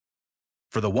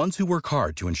For the ones who work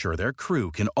hard to ensure their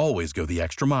crew can always go the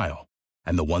extra mile,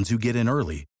 and the ones who get in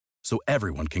early so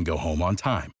everyone can go home on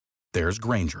time, there's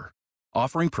Grainger,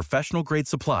 offering professional-grade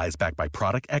supplies backed by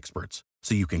product experts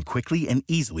so you can quickly and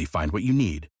easily find what you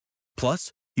need.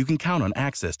 Plus, you can count on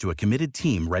access to a committed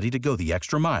team ready to go the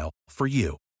extra mile for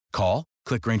you. Call,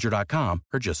 click Grainger.com,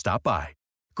 or just stop by.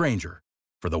 Grainger,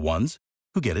 for the ones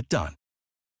who get it done.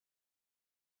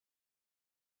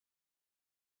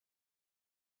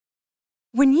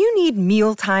 When you need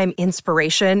mealtime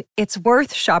inspiration, it's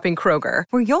worth shopping Kroger,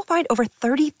 where you'll find over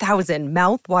 30,000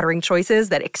 mouth-watering choices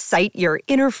that excite your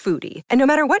inner foodie. And no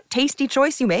matter what tasty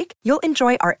choice you make, you'll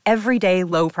enjoy our everyday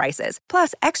low prices,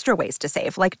 plus extra ways to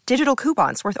save, like digital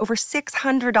coupons worth over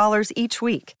 $600 each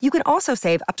week. You can also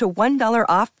save up to $1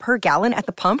 off per gallon at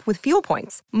the pump with fuel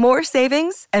points. More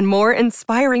savings and more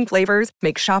inspiring flavors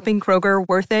make shopping Kroger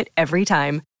worth it every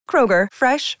time. Kroger,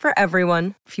 fresh for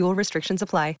everyone. Fuel restrictions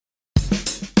apply.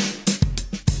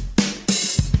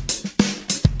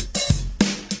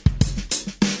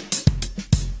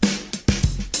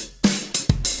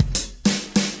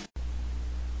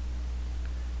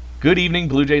 Good evening,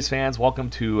 Blue Jays fans.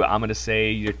 Welcome to, I'm going to say,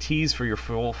 your tease for your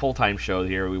full-time show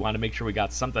here. We want to make sure we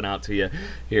got something out to you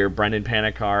here. Brendan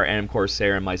Panikar and, of course,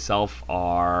 Sarah and myself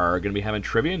are going to be having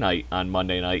trivia night on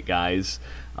Monday night, guys.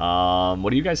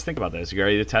 What do you guys think about this? You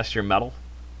ready to test your mettle?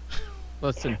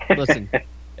 Listen.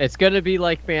 It's going to be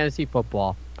like fantasy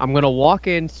football. I'm going to walk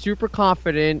in super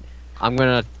confident. I'm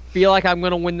going to feel like I'm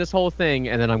going to win this whole thing,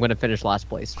 and then I'm going to finish last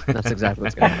place. That's exactly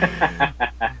what's going to happen.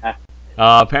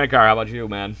 Panikar, how about you,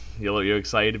 man? You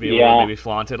excited to be able to maybe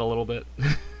flaunt it a little bit?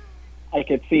 I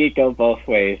could see it go both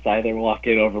ways. Either walk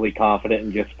in overly confident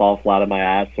and just fall flat on my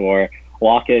ass, or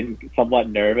walk in somewhat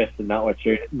nervous and not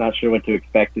sure what to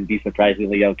expect and be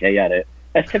surprisingly okay at it.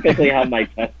 That's typically how my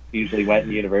tests usually went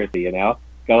in university, you know?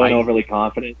 Go in overly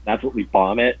confident, that's what we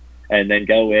bomb it, and then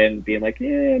go in being like,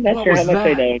 not sure how much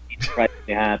I know, and be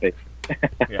surprisingly happy.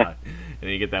 Yeah, and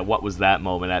you get that what was that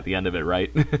moment at the end of it, right?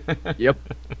 Yep.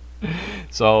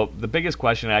 So the biggest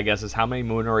question, I guess, is how many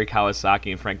Munenori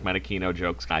Kawasaki and Frank Menechino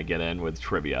jokes can I get in with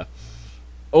trivia?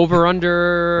 Over,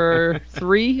 under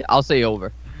 3? I'll say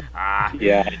over.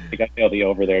 Yeah, I think I feel the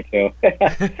over there, too.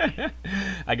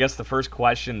 I guess the first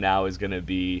question now is going to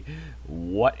be,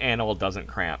 what animal doesn't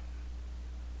cramp?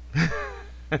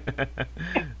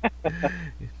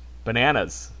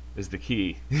 Bananas is the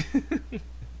key.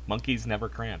 Monkeys never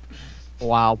cramp.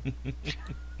 Wow.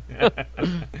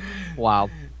 Wow.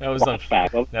 That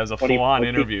was a full-on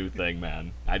interview thing,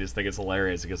 man. I just think it's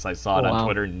hilarious because I saw it on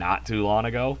Twitter not too long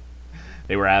ago.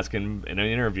 They were asking in an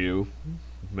interview,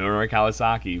 Munenori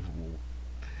Kawasaki,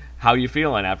 how you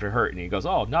feeling after hurt? And he goes,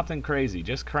 nothing crazy,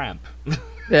 just cramp.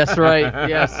 That's right.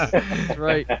 Yes, that's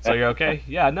right. So you're okay?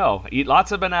 Yeah, no. Eat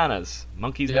lots of bananas.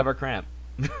 Monkeys never cramp.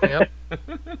 Yep.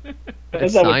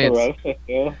 Is that with DeRosa,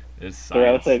 too? It's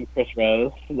science. DeRosa and Chris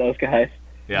Rose, those guys.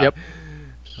 Yeah. Yep.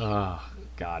 Oh,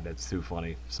 God, that's too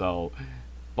funny. So,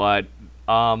 but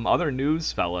other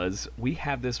news, fellas, we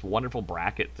have this wonderful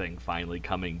bracket thing finally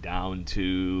coming down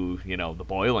to, the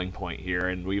boiling point here,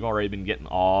 and we've already been getting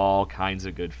all kinds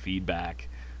of good feedback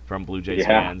from Blue Jays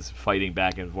fans fighting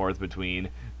back and forth between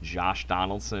Josh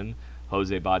Donaldson,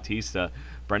 Jose Bautista.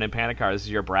 Brendan Panikar, this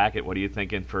is your bracket. What are you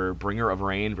thinking for Bringer of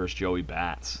Rain versus Joey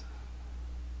Bats?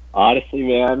 Honestly,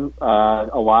 man,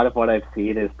 a lot of what I've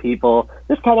seen is people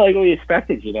just kind of like what we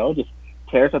expected, just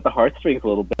tears at the heartstrings a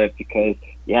little bit because,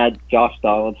 Josh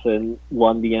Donaldson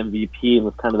won the MVP and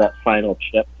was kind of that final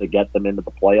chip to get them into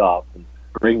the playoffs and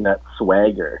bring that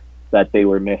swagger that they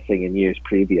were missing in years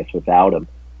previous without him.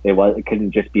 It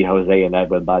couldn't just be Jose and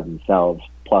Edwin by themselves,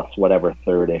 plus whatever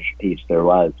third-ish piece there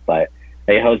was. But,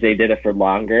 hey, Jose did it for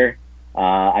longer.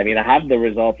 I have the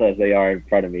results as they are in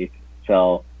front of me,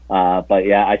 so... but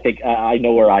yeah, I think I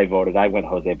know where I voted. I went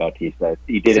Jose Bautista.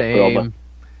 He did it for almost a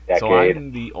decade. So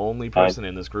I'm the only person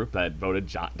in this group that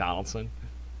voted Donaldson.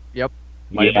 Yep.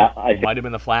 Might have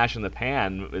been the flash in the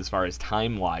pan as far as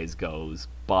time-wise goes,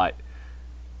 but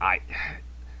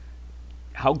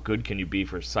how good can you be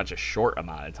for such a short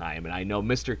amount of time? And I know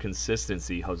Mr.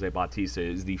 Consistency, Jose Bautista,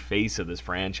 is the face of this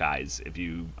franchise if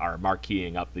you are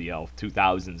marqueeing up the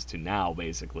 2000s to now,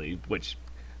 basically, which...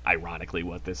 ironically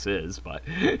what this is, but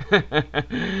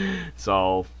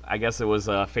so I guess it was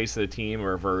a face of the team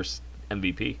or reverse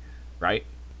MVP, right?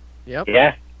 Yep.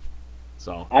 Yeah.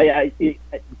 So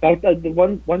the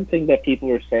one thing that people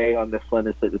were saying on this one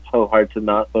is that it's so hard to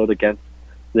not vote against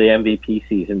the MVP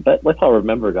season. But let's all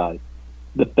remember, guys,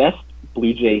 the best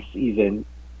Blue Jays season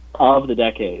of the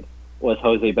decade was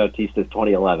Jose Bautista's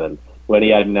 2011 when he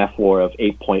had an F WAR of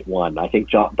 8.1. I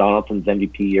think Donaldson's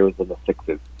MVP year was in the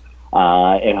sixes.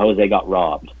 and Jose got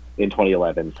robbed in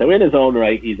 2011. So in his own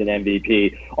right, he's an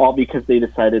MVP, all because they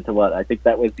decided to I think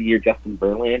that was the year Justin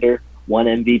Verlander won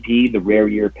MVP, the rare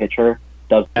year pitcher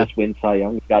does just win Cy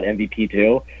Young. He got MVP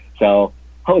too. So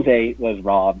Jose was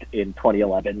robbed in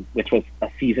 2011, which was a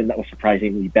season that was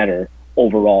surprisingly better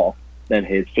overall than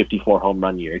his 54 home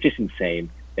run year. Just insane.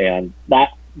 And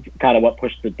that's kind of what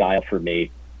pushed the dial for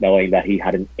me, knowing that he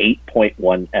had an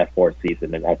 8.1 F4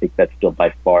 season. And I think that's still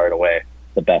by far and away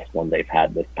the best one they've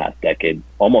had this past decade,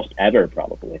 almost ever,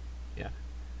 probably. Yeah.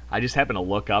 I just happened to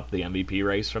look up the MVP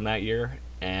race from that year,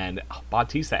 and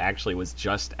Bautista actually was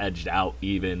just edged out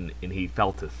even, and he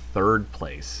fell to third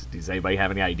place. Does anybody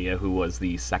have any idea who was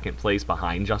the second place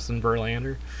behind Justin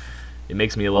Verlander? It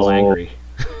makes me a little angry.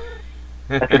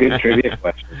 That's a good trivia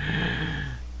question.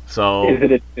 So is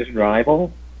it a division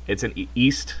rival? It's an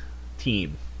East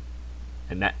team,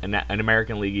 an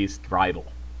American League East rival.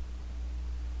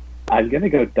 I'm going to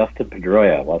go Dustin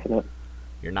Pedroia, wasn't it?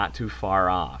 You're not too far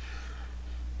off.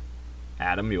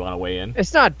 Adam, you want to weigh in?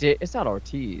 It's not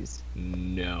Ortiz.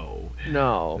 No.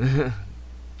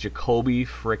 Jacoby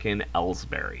frickin'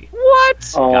 Ellsbury.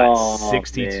 What? Got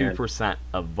 62%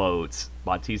 of votes.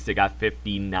 Bautista got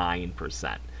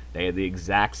 59%. They had the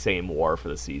exact same WAR for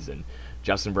the season.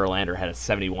 Justin Verlander had a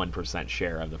 71%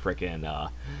 share of the frickin'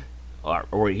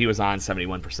 or he was on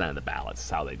 71% of the ballots. That's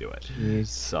how they do it. Jeez.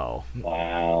 So,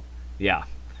 wow. Yeah.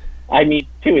 I mean,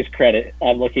 to his credit,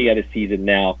 I'm looking at his season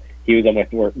now. He was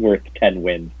almost worth 10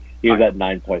 wins. He was at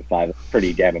 9.5.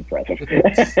 Pretty damn impressive.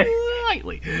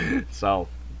 Slightly. So,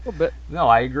 no,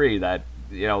 I agree that,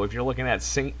 if you're looking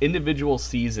at individual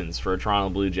seasons for a Toronto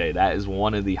Blue Jay, that is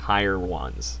one of the higher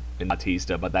ones in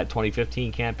Bautista. But that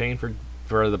 2015 campaign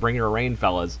for the Bring Your Rain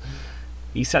fellas,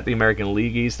 he set the American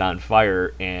League East on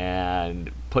fire and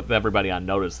put everybody on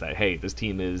notice that, hey, this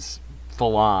team is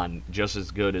full on just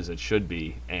as good as it should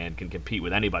be and can compete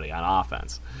with anybody on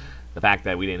offense. The fact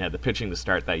that we didn't have the pitching to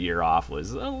start that year off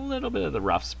was a little bit of the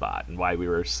rough spot and why we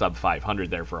were sub 500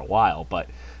 there for a while. But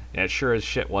it sure as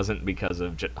shit wasn't because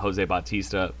of Jose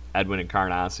Bautista, Edwin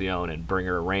Encarnacion, and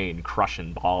Bringer Rain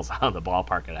crushing balls out of the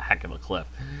ballpark at a heck of a clip.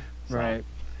 So. Right.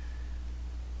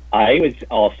 I was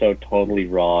also totally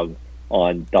wrong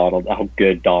on how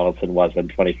good Donaldson was in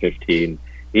 2015.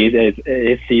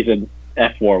 His season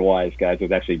F4-wise, guys,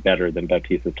 was actually better than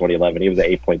Bautista's 2011. He was at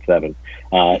 8.7,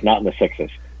 not in the sixes.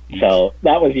 So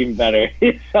that was even better.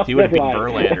 He would have been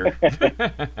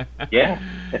Verlander. Yeah.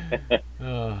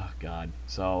 Oh, God.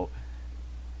 So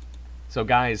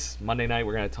guys, Monday night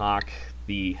we're going to talk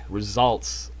the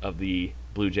results of the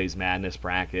Blue Jays Madness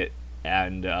bracket.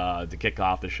 And to kick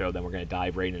off the show, then we're going to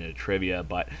dive right into trivia.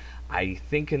 But I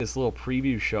think in this little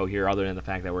preview show here, other than the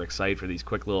fact that we're excited for these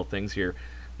quick little things here,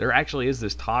 there actually is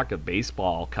this talk of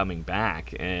baseball coming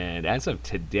back. And as of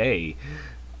today,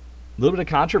 a little bit of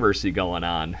controversy going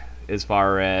on as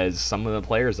far as some of the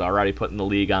players already putting the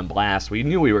league on blast. We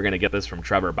knew we were going to get this from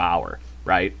Trevor Bauer,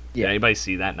 right? Yeah. Did anybody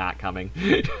see that not coming?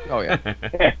 Oh, yeah.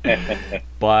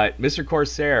 But, Mr.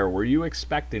 Corsair, were you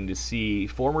expecting to see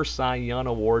former Cy Young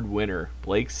Award winner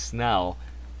Blake Snell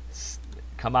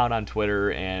come out on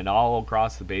Twitter and all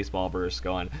across the baseball verse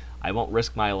going, I won't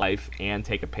risk my life and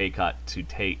take a pay cut to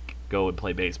go and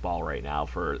play baseball right now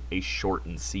for a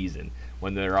shortened season,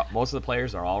 when most of the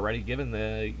players are already given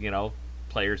the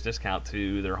players discount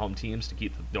to their home teams to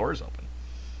keep the doors open?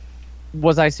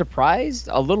 Was I surprised?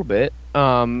 A little bit.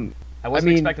 I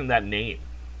wasn't expecting that name.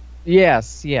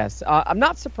 Yes. I'm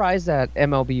not surprised that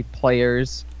MLB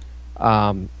players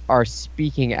are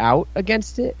speaking out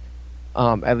against it.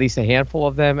 At least a handful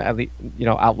of them, at least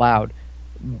out loud.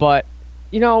 But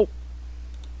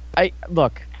I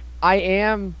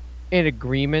am in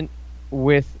agreement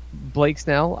with Blake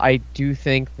Snell. I do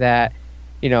think that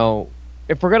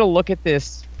if we're going to look at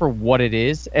this for what it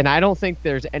is, and I don't think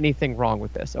there's anything wrong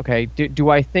with this, okay? Do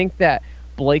I think that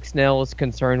Blake Snell is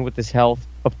concerned with his health?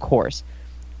 Of course.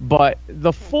 But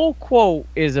the full quote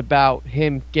is about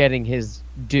him getting his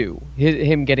due,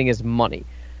 him getting his money,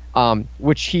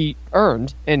 which he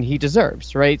earned and he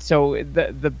deserves, right? So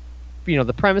the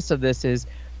premise of this is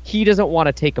he doesn't want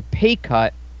to take a pay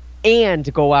cut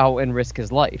and go out and risk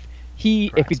his life.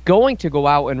 If he's going to go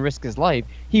out and risk his life,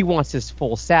 he wants his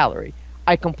full salary.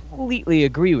 I completely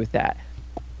agree with that.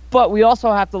 But we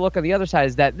also have to look on the other side,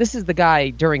 is that this is the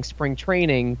guy during spring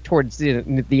training towards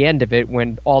the end of it,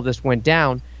 when all this went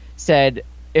down, said,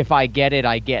 if I get it,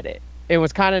 I get it. It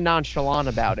was kind of nonchalant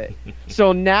about it.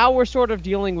 So now we're sort of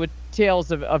dealing with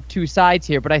tales of two sides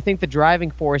here. But I think the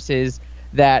driving force is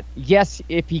that, yes,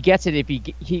 if he gets it,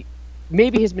 he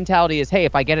maybe his mentality is, hey,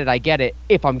 if I get it,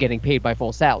 if I'm getting paid by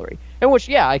full salary. And which,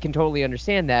 yeah, I can totally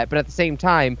understand that. But at the same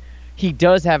time, he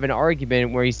does have an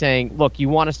argument where he's saying, look, you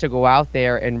want us to go out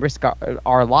there and risk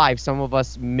our lives. Some of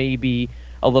us may be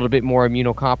a little bit more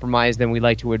immunocompromised than we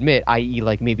like to admit, i.e.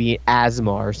 like maybe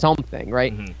asthma or something,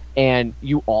 right? Mm-hmm. And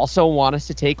you also want us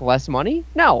to take less money?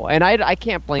 No, and I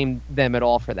can't blame them at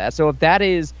all for that. So if that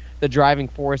is the driving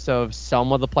force of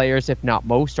some of the players, if not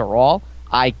most or all,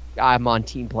 I'm on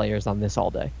team players on this all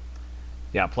day.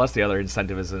 Yeah, plus the other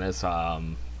incentive is in this,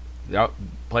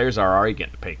 players are already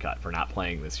getting a pay cut for not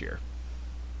playing this year.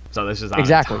 So this is on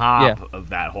top of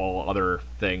that whole other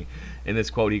thing. In this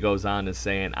quote, he goes on to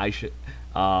saying,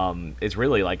 it's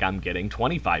really like I'm getting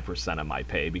 25% of my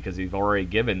pay because he's already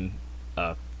given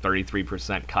a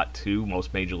 33% cut to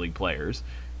most major league players.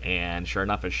 And sure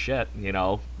enough as shit,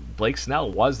 Blake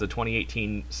Snell was the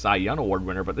 2018 Cy Young Award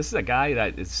winner, but this is a guy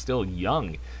that is still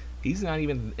young. He's not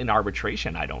even in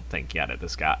arbitration, I don't think, yet at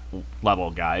this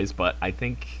level, guys, but I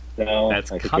think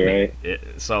that's coming.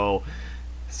 So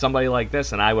somebody like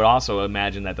this, and I would also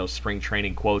imagine that those spring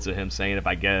training quotes of him saying, if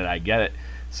I get it, I get it,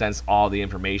 since all the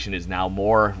information is now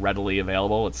more readily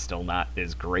available, it's still not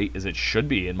as great as it should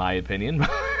be, in my opinion.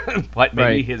 But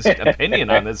maybe his opinion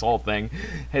on this whole thing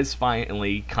has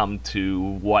finally come to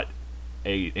what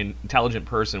an intelligent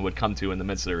person would come to in the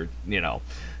midst of their,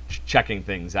 checking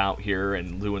things out here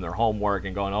and doing their homework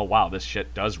and going, oh, wow, this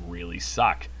shit does really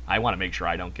suck. I want to make sure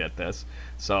I don't get this.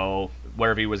 So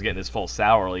wherever he was getting his full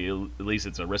salary, at least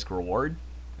it's a risk reward.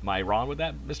 Am I wrong with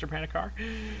that, Mr. Panikar?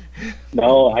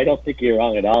 No, I don't think you're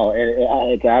wrong at all.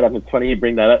 And it's Adam. It's funny you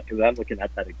bring that up because I'm looking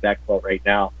at that exact quote right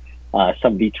now.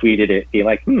 Somebody tweeted it, being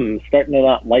like, starting to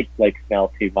not like Blake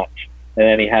Snell too much. And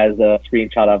then he has a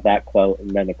screenshot of that quote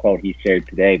and then the quote he shared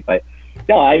today. But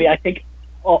no, I think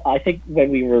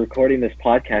when we were recording this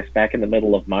podcast back in the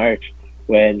middle of March,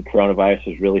 when coronavirus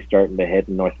was really starting to hit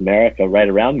in North America, right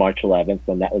around March 11th,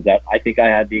 when that was out, I think I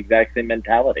had the exact same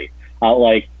mentality.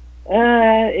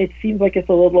 It seems like it's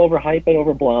a little overhyped and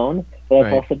overblown, but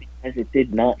that's also because it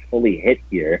did not fully hit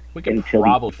here. We can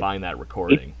probably find that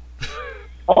recording.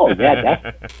 Oh, yeah,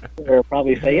 definitely. They're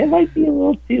probably saying it might be a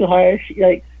little too harsh.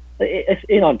 Like,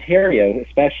 in Ontario,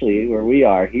 especially where we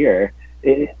are here,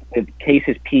 the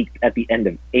cases peaked at the end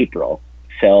of April.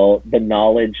 So the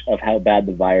knowledge of how bad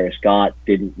the virus got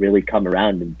didn't really come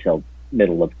around until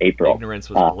middle of April. Ignorance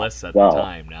was bliss at the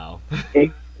time now.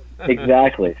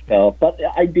 Exactly. So, but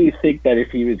I do think that if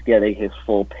he was getting his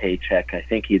full paycheck, I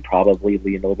think he'd probably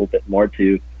lean a little bit more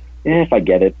to, if I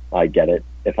get it, I get it.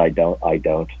 If I don't, I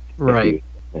don't. Right.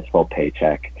 His full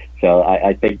paycheck. So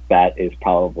I think that is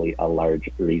probably a large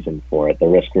reason for it. The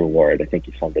risk reward. I think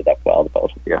you summed it up well, the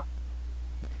both of you.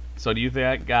 So do you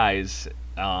think, guys,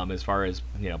 as far as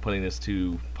putting this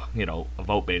to a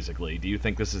vote, basically, do you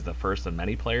think this is the first of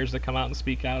many players to come out and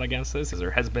speak out against this? Because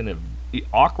there has been an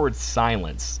awkward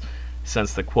silence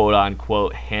since the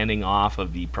quote-unquote handing off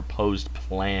of the proposed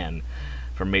plan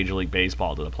from Major League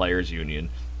Baseball to the Players Union.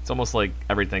 It's almost like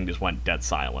everything just went dead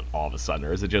silent all of a sudden,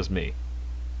 or is it just me?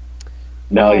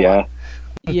 No, yeah.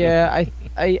 Yeah,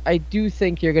 I do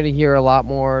think you're going to hear a lot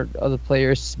more of the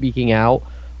players speaking out.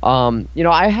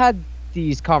 I had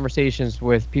these conversations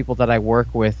with people that I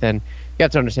work with, and you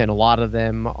have to understand a lot of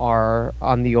them are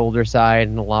on the older side,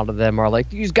 and a lot of them are like,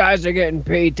 these guys are getting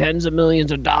paid tens of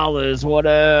millions of dollars. What?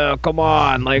 Come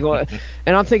on, like what?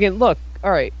 And I'm thinking, look,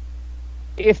 all right,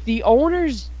 if the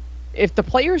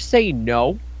players say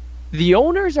no, the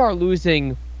owners are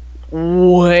losing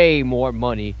way more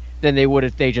money than they would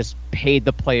if they just paid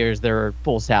the players their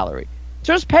full salary.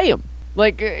 Just pay them.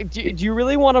 Like, do you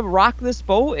really want to rock this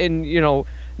boat and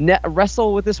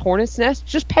wrestle with this hornet's nest?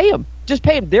 Just pay them. Just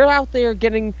pay them. They're out there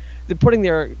putting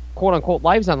their quote unquote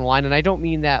lives on the line, and I don't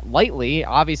mean that lightly.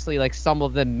 Obviously, like, some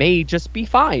of them may just be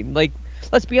fine. Like,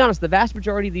 let's be honest, the vast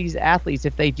majority of these athletes,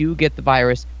 if they do get the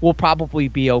virus, will probably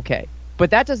be okay.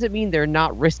 But that doesn't mean they're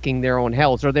not risking their own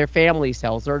health or their family's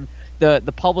health or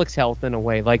the public's health in a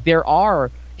way. Like, there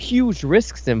are huge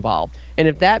risks involved. And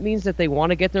if that means that they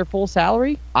want to get their full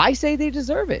salary, I say they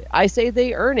deserve it. I say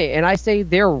they earn it. And I say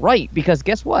they're right, because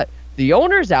guess what? The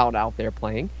owner's out there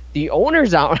playing. The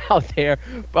owner's out there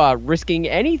risking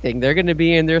anything. They're going to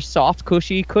be in their soft,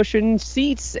 cushy cushion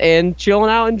seats and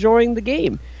chilling out, enjoying the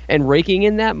game and raking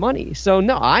in that money. So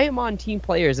no, I am on team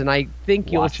players, and I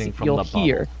think you'll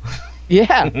hear.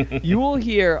 Yeah, you will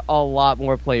hear a lot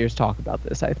more players talk about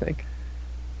this, I think.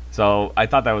 So I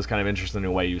thought that was kind of interesting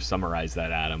the way you summarized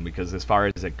that, Adam, because as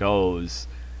far as it goes,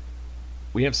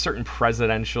 we have certain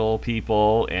presidential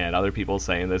people and other people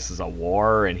saying this is a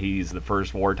war and he's the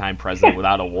first wartime president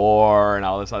without a war and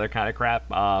all this other kind of crap.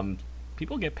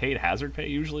 People get paid hazard pay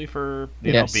usually for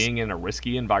you know being in a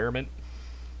risky environment.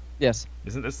 Yes.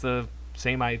 Isn't this the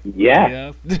Same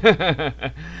idea. Yeah.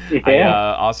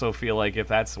 I also feel like if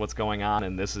that's what's going on,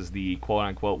 and this is the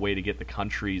quote-unquote way to get the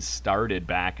countries started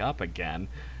back up again,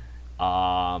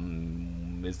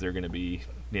 is there going to be,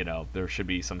 there should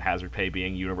be some hazard pay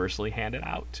being universally handed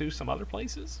out to some other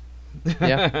places?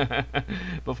 Yeah.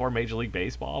 Before Major League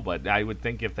Baseball. But I would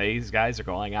think if these guys are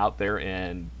going out there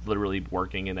and literally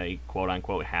working in a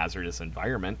quote-unquote hazardous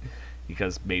environment,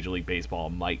 because Major League Baseball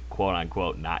might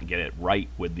quote-unquote not get it right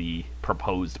with the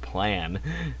proposed plan,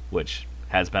 which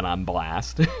has been on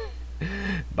blast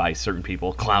by certain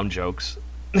people, clown jokes.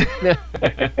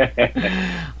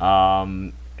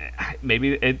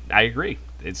 Maybe I agree.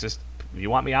 It's just, if you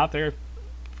want me out there,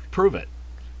 prove it.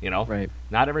 Right.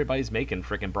 Not everybody's making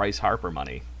frickin' Bryce Harper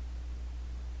money.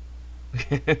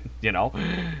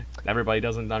 Everybody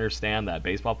doesn't understand that.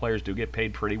 Baseball players do get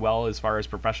paid pretty well as far as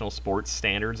professional sports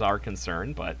standards are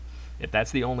concerned, but if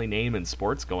that's the only name in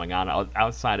sports going on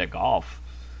outside of golf,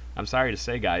 I'm sorry to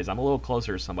say, guys, I'm a little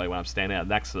closer to somebody when I'm standing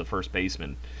next to the first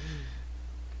baseman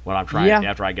when I'm trying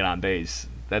after I get on base.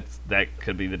 That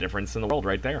could be the difference in the world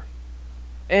right there.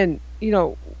 And,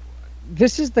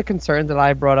 this is the concern that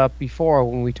I brought up before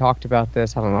when we talked about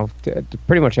this, I don't know,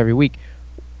 pretty much every week.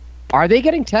 Are they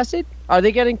getting tested? Are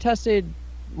they getting tested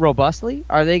robustly?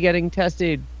 Are they getting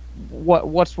tested?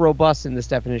 What's robust in this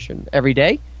definition? Every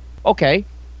day? Okay.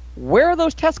 Where are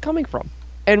those tests coming from?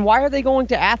 And why are they going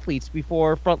to athletes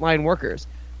before frontline workers?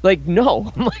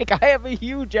 No. I have a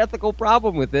huge ethical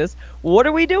problem with this. What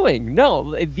are we doing?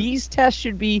 No, these tests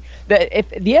should be that if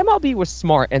the MLB was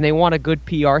smart and they want a good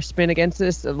PR spin against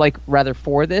this, rather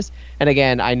for this, and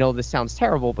again, I know this sounds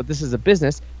terrible, but this is a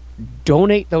business,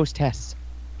 donate those tests.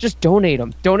 Just donate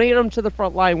them. Donate them to the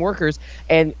frontline workers,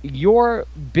 and your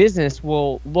business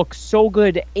will look so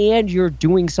good, and you're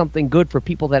doing something good for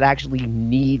people that actually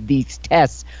need these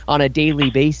tests on a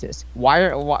daily basis.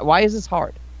 Why is this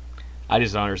hard? I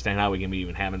just don't understand how we can be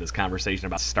even having this conversation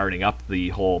about starting up the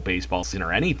whole baseball scene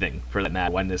or anything for that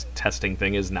matter when this testing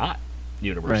thing is not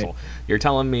universal. Right. You're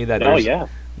telling me that there's... Oh,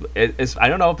 yeah. I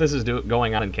don't know if this is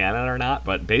going on in Canada or not,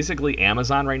 but basically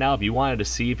Amazon right now, if you wanted to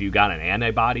see if you got an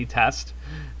antibody test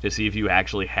to see if you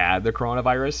actually had the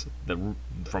coronavirus,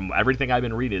 from everything I've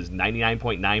been reading, is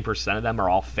 99.9% of them are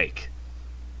all fake.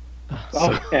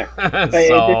 Oh, yeah.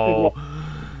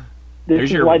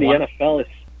 This is why the NFL is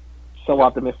so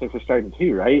optimistic for starting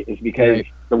too, right? Is because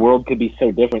the world could be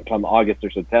so different come August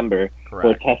or September,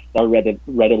 where tests are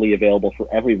readily available for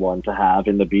everyone to have,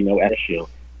 and there'll be no issue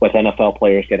with NFL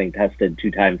players getting tested 2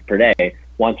 times per day,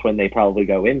 once when they probably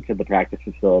go into the practice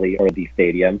facility or the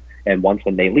stadium, and once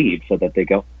when they leave, so that they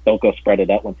don't go spread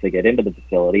it out once they get into the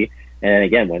facility, and then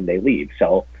again when they leave.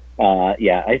 So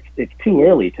it's too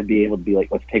early to be able to be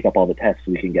like, let's take up all the tests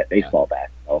so we can get baseball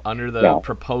back. So, under the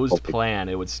proposed plan,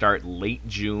 it would start late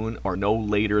June or no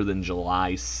later than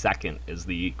July 2nd is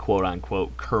the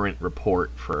quote-unquote current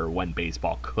report for when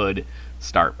baseball could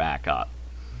start back up.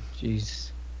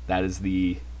 Jeez. That is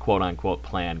the quote-unquote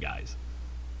plan, guys.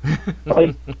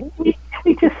 we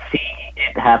just see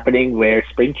it happening where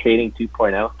spring training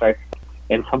 2.0 starts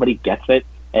and somebody gets it,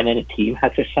 and then a team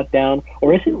has to shut down?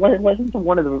 Or wasn't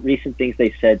one of the recent things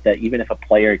they said that even if a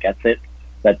player gets it,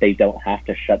 that they don't have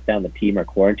to shut down the team or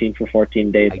quarantine for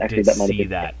 14 days? I did see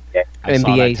that. I NBA,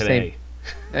 saw that today.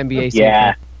 NBA, same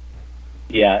yeah. thing.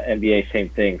 Yeah, NBA, same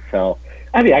thing. So,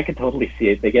 I mean, I could totally see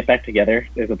it. They get back together.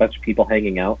 There's a bunch of people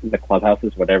hanging out in the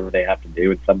clubhouses, whatever they have to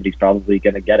do, and somebody's probably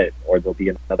going to get it. Or there'll be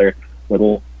another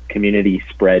little community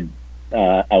spread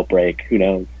outbreak. Who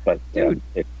knows? But, dude,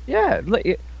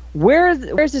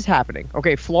 where's this happening?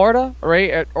 Okay, Florida,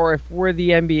 right? Or if we're the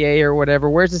NBA or whatever,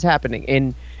 where's this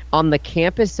happening? On the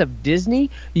campus of Disney?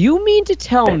 You mean to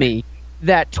tell me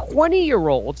that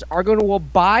 20-year-olds are going to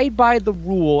abide by the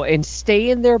rule and stay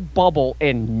in their bubble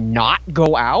and not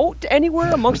go out anywhere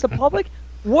amongst the public?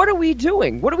 What are we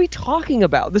doing? What are we talking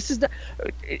about? This is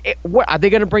what are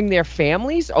they going to bring their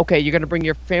families? Okay, you're going to bring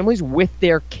your families with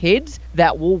their kids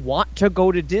that will want to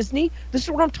go to Disney? This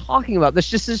is what I'm talking about. This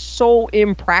just is so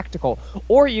impractical.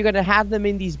 Or you're going to have them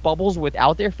in these bubbles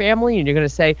without their family, and you're going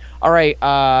to say, all right,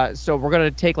 so we're going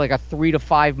to take like a 3 to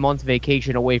 5 month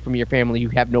vacation away from your family. You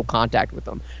have no contact with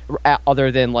them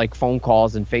other than like phone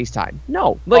calls and FaceTime.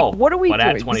 No, what are we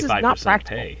doing? This is not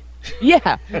practical. Pay.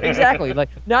 Yeah, exactly.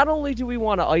 Not only do we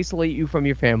want to isolate you from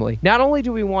your family, not only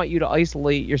do we want you to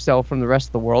isolate yourself from the rest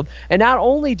of the world, and not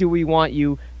only do we want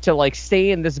you to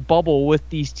stay in this bubble with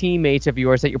these teammates of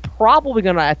yours that you're probably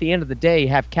going to, at the end of the day,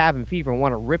 have cabin fever and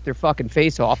want to rip their fucking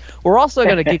face off, we're also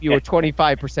going to give you a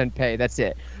 25% pay. That's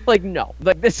it. No.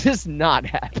 This is not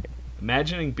happening.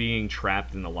 Imagining being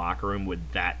trapped in the locker room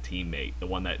with that teammate, the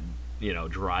one that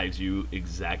drives you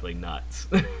exactly nuts.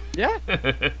 Yeah.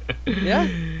 Yeah.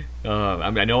 I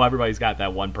mean, I know everybody's got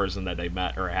that one person that they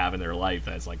met or have in their life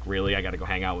that's like, really, I got to go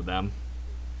hang out with them.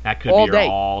 That could All be day.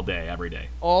 all day, every day.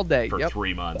 All day. For Yep.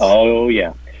 3 months. Oh,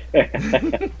 yeah.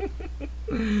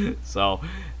 So,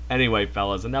 anyway,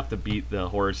 fellas, enough to beat the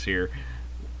horse here.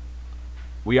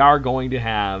 We are going to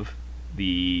have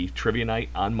the trivia night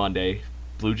on Monday.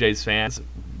 Blue Jays fans,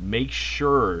 make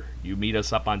sure you meet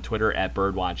us up on Twitter at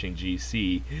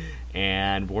BirdwatchingGC,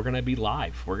 and we're going to be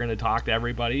live. We're going to talk to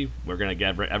everybody. We're going to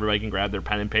get everybody can grab their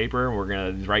pen and paper, and we're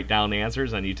going to write down the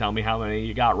answers, and you tell me how many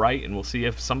you got right, and we'll see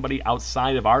if somebody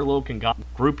outside of our little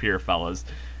group here, fellas,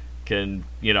 can,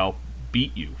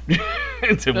 beat you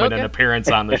to win an appearance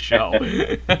on the show.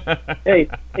 Hey,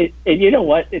 and you know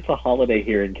what? It's a holiday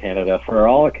here in Canada. For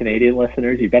all our Canadian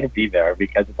listeners, you better be there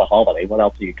because it's a holiday. What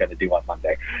else are you going to do on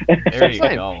Monday? There you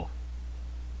go.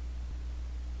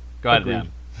 Go ahead,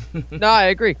 man. No, I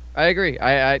agree.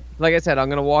 I like I said, I'm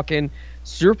gonna walk in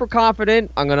super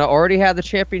confident. I'm gonna already have the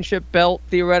championship belt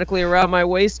theoretically around my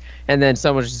waist, and then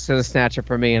someone's just gonna snatch it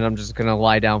from me, and I'm just gonna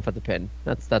lie down for the pin.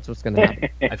 That's what's gonna happen.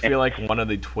 I feel like one of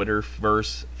the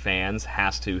Twitterverse fans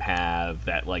has to have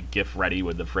that GIF ready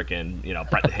with the frickin'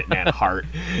 Bret the Hitman Hart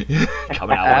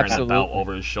coming out wearing the belt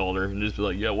over his shoulder, and just be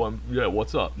like,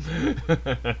 what's up?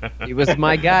 He was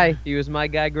my guy. He was my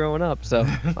guy growing up, so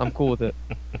I'm cool with it.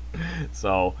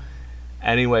 So,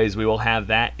 anyways, we will have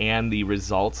that and the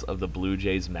results of the Blue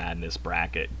Jays Madness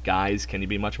bracket. Guys, can you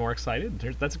be much more excited?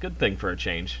 That's a good thing for a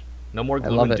change. No more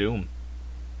gloom and doom.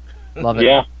 Love it.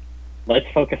 Yeah. Let's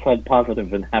focus on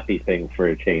positive and happy things for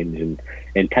a change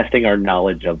and testing our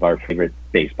knowledge of our favorite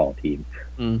baseball team.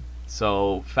 Mm.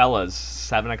 So, fellas,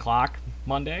 7 o'clock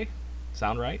Monday?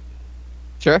 Sound right?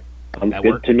 Sure. Sounds That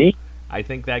good work? to me. I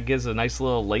think that gives a nice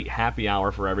little late happy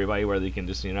hour for everybody where they can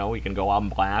just, we can go out and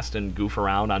blast and goof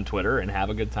around on Twitter and have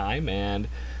a good time. And,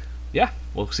 yeah,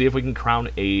 we'll see if we can crown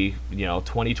a,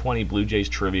 2020 Blue Jays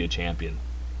trivia champion.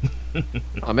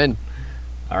 I'm in.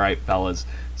 All right, fellas.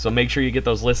 So make sure you get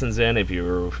those listens in. If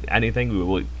you're anything, we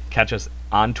will catch us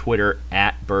on Twitter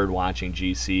at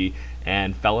BirdwatchingGC.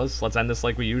 And, fellas, let's end this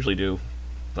like we usually do.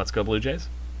 Let's go, Blue Jays.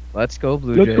 Let's go,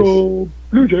 Blue Jays. Let's go,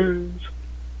 Blue Jays.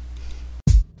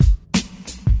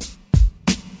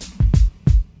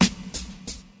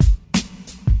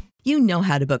 You know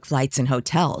how to book flights and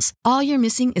hotels. All you're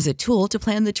missing is a tool to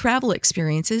plan the travel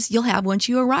experiences you'll have once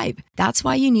you arrive. That's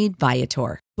why you need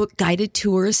Viator. Book guided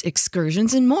tours,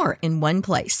 excursions, and more in one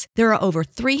place. There are over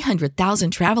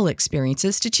 300,000 travel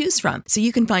experiences to choose from, so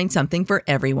you can find something for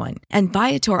everyone. And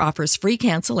Viator offers free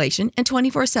cancellation and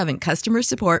 24/7 customer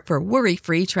support for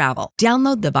worry-free travel.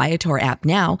 Download the Viator app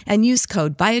now and use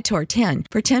code Viator10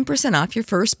 for 10% off your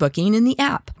first booking in the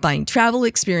app. Find travel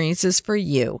experiences for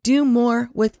you. Do more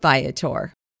with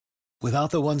Viator.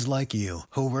 Without the ones like you,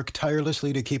 who work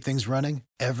tirelessly to keep things running,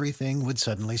 everything would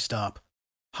suddenly stop.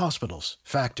 Hospitals,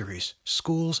 factories,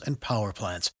 schools, and power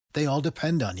plants, they all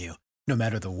depend on you. No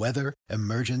matter the weather,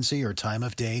 emergency, or time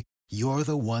of day, you're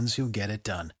the ones who get it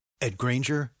done. At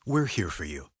Grainger, we're here for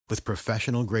you with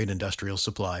professional-grade industrial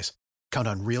supplies. Count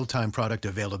on real-time product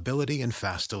availability and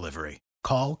fast delivery.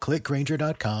 Call, click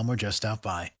Grainger.com, or just stop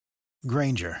by.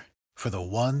 Grainger, for the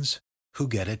ones who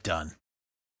get it done.